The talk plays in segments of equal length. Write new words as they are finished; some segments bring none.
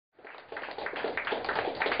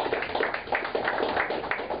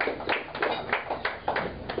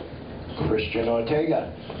Christian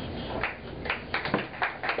Ortega.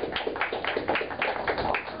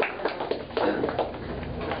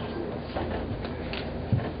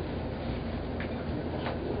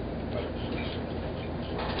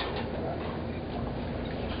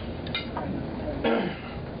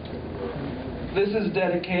 This is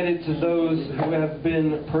dedicated to those who have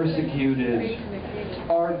been persecuted,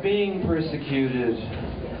 are being persecuted,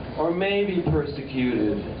 or may be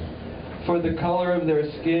persecuted for the color of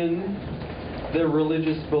their skin, their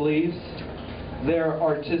religious beliefs, their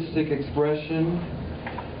artistic expression,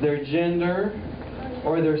 their gender,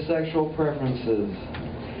 or their sexual preferences.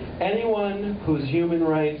 Anyone whose human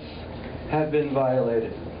rights have been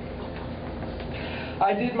violated.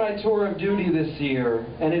 I did my tour of duty this year,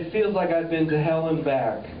 and it feels like I've been to hell and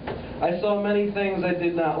back. I saw many things I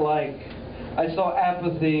did not like. I saw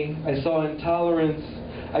apathy, I saw intolerance,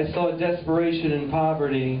 I saw desperation and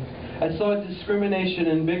poverty, I saw discrimination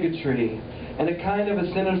and bigotry, and a kind of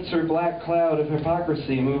a sinister black cloud of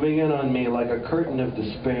hypocrisy moving in on me like a curtain of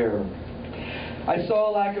despair. I saw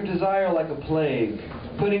a lack of desire like a plague,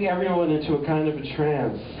 putting everyone into a kind of a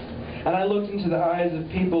trance. And I looked into the eyes of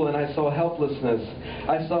people and I saw helplessness,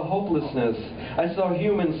 I saw hopelessness, I saw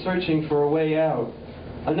humans searching for a way out,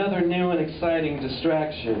 another new and exciting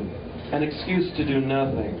distraction, an excuse to do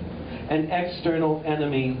nothing, an external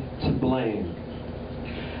enemy to blame.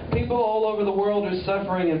 People all over the world are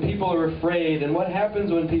suffering and people are afraid, and what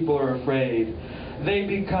happens when people are afraid? They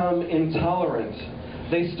become intolerant.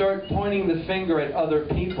 They start pointing the finger at other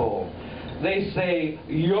people. They say,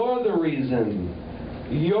 "You're the reason.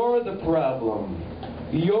 You're the problem.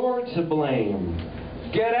 You're to blame.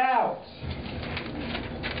 Get out!"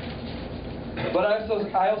 But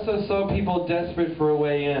I also saw people desperate for a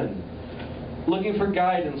way in, looking for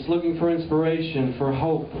guidance, looking for inspiration, for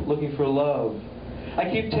hope, looking for love. I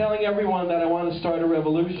keep telling everyone that I want to start a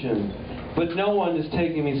revolution, but no one is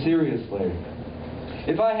taking me seriously.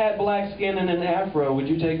 If I had black skin and an afro, would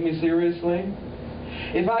you take me seriously?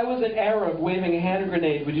 If I was an Arab waving a hand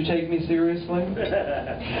grenade, would you take me seriously?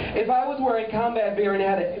 If I was wearing combat gear and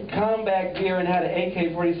had an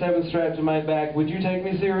AK-47 strapped to my back, would you take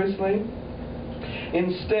me seriously?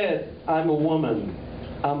 Instead, I'm a woman.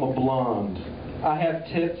 I'm a blonde. I have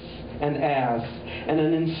tits and ass and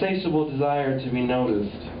an insatiable desire to be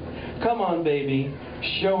noticed. Come on, baby.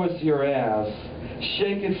 Show us your ass.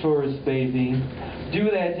 Shake it for us, baby. Do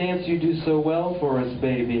that dance you do so well for us,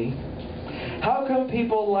 baby. How come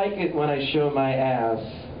people like it when I show my ass,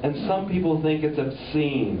 and some people think it's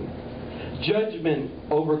obscene? Judgment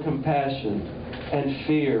over compassion, and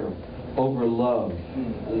fear over love.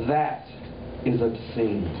 That is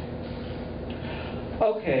obscene.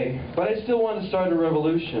 Okay, but I still want to start a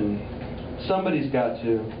revolution. Somebody's got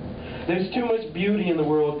to. There's too much beauty in the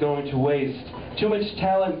world going to waste, too much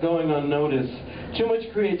talent going unnoticed, too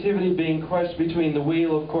much creativity being crushed between the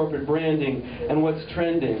wheel of corporate branding and what's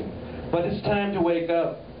trending. But it's time to wake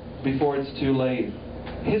up before it's too late.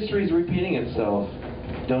 History's repeating itself.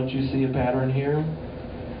 Don't you see a pattern here?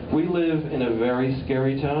 We live in a very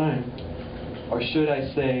scary time. Or should I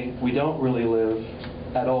say, we don't really live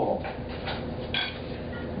at all.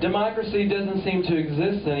 Democracy doesn't seem to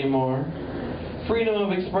exist anymore. Freedom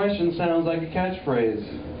of expression sounds like a catchphrase.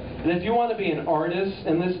 And if you want to be an artist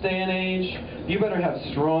in this day and age, you better have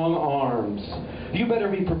strong arms. You better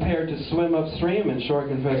be prepared to swim upstream in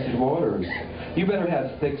shark-infested waters. You better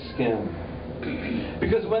have thick skin.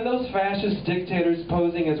 Because when those fascist dictators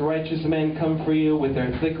posing as righteous men come for you with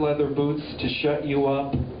their thick leather boots to shut you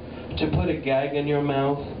up, to put a gag in your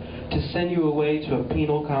mouth, to send you away to a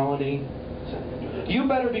penal colony, you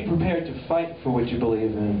better be prepared to fight for what you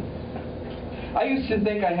believe in. I used to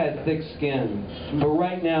think I had thick skin, but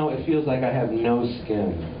right now it feels like I have no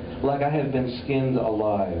skin, like I have been skinned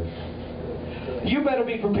alive. You better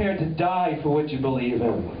be prepared to die for what you believe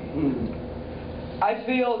in. I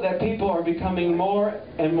feel that people are becoming more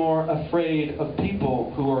and more afraid of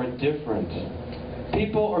people who are different.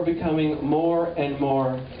 People are becoming more and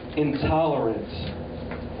more intolerant.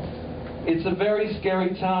 It's a very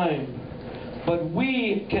scary time, but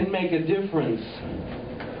we can make a difference.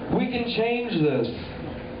 We can change this.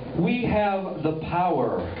 We have the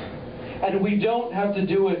power, and we don't have to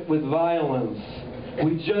do it with violence.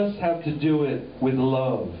 We just have to do it with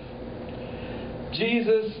love.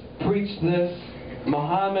 Jesus preached this,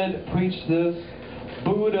 Muhammad preached this,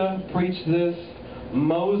 Buddha preached this,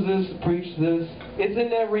 Moses preached this. It's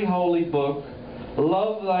in every holy book.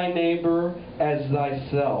 Love thy neighbor as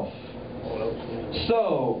thyself.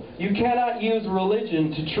 So, you cannot use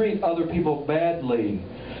religion to treat other people badly.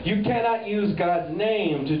 You cannot use God's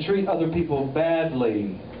name to treat other people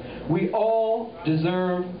badly. We all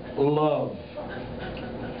deserve love.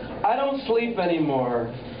 I don't sleep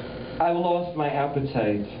anymore. I've lost my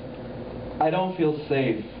appetite. I don't feel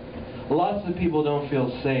safe. Lots of people don't feel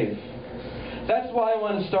safe. That's why I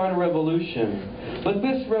want to start a revolution. But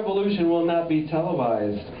this revolution will not be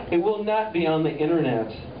televised. It will not be on the internet.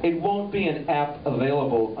 It won't be an app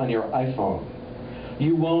available on your iPhone.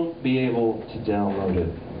 You won't be able to download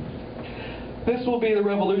it. This will be the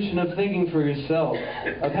revolution of thinking for yourself,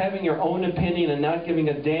 of having your own opinion and not giving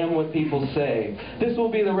a damn what people say. This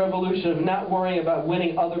will be the revolution of not worrying about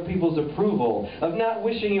winning other people's approval, of not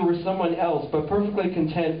wishing you were someone else, but perfectly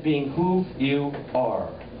content being who you are.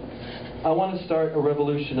 I want to start a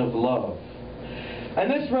revolution of love. And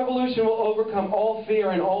this revolution will overcome all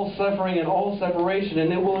fear and all suffering and all separation,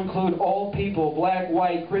 and it will include all people, black,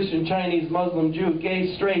 white, Christian, Chinese, Muslim, Jew,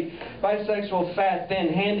 gay, straight, bisexual, fat,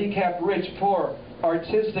 thin, handicapped, rich, poor,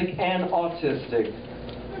 artistic, and autistic.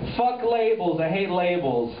 Fuck labels. I hate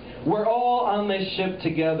labels. We're all on this ship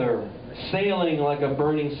together, sailing like a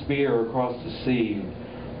burning spear across the sea.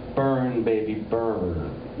 Burn, baby, burn.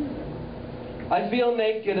 I feel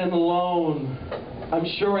naked and alone. I'm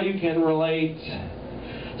sure you can relate.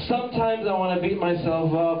 Sometimes I want to beat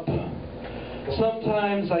myself up.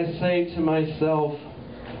 Sometimes I say to myself,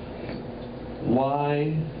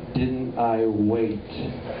 why didn't I wait?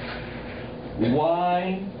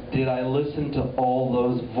 Why did I listen to all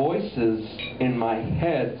those voices in my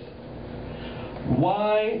head?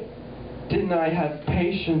 Why didn't I have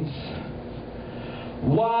patience?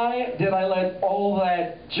 Why did I let all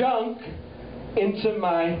that junk into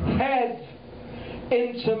my head,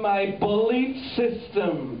 into my belief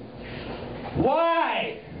system?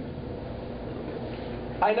 Why?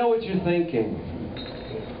 I know what you're thinking.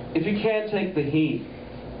 If you can't take the heat,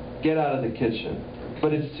 get out of the kitchen.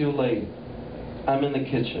 But it's too late. I'm in the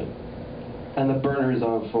kitchen, and the burner is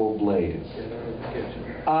on full blaze. Get out of the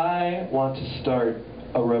kitchen. I want to start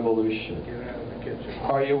a revolution. Get out of the kitchen.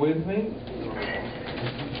 Are you with me?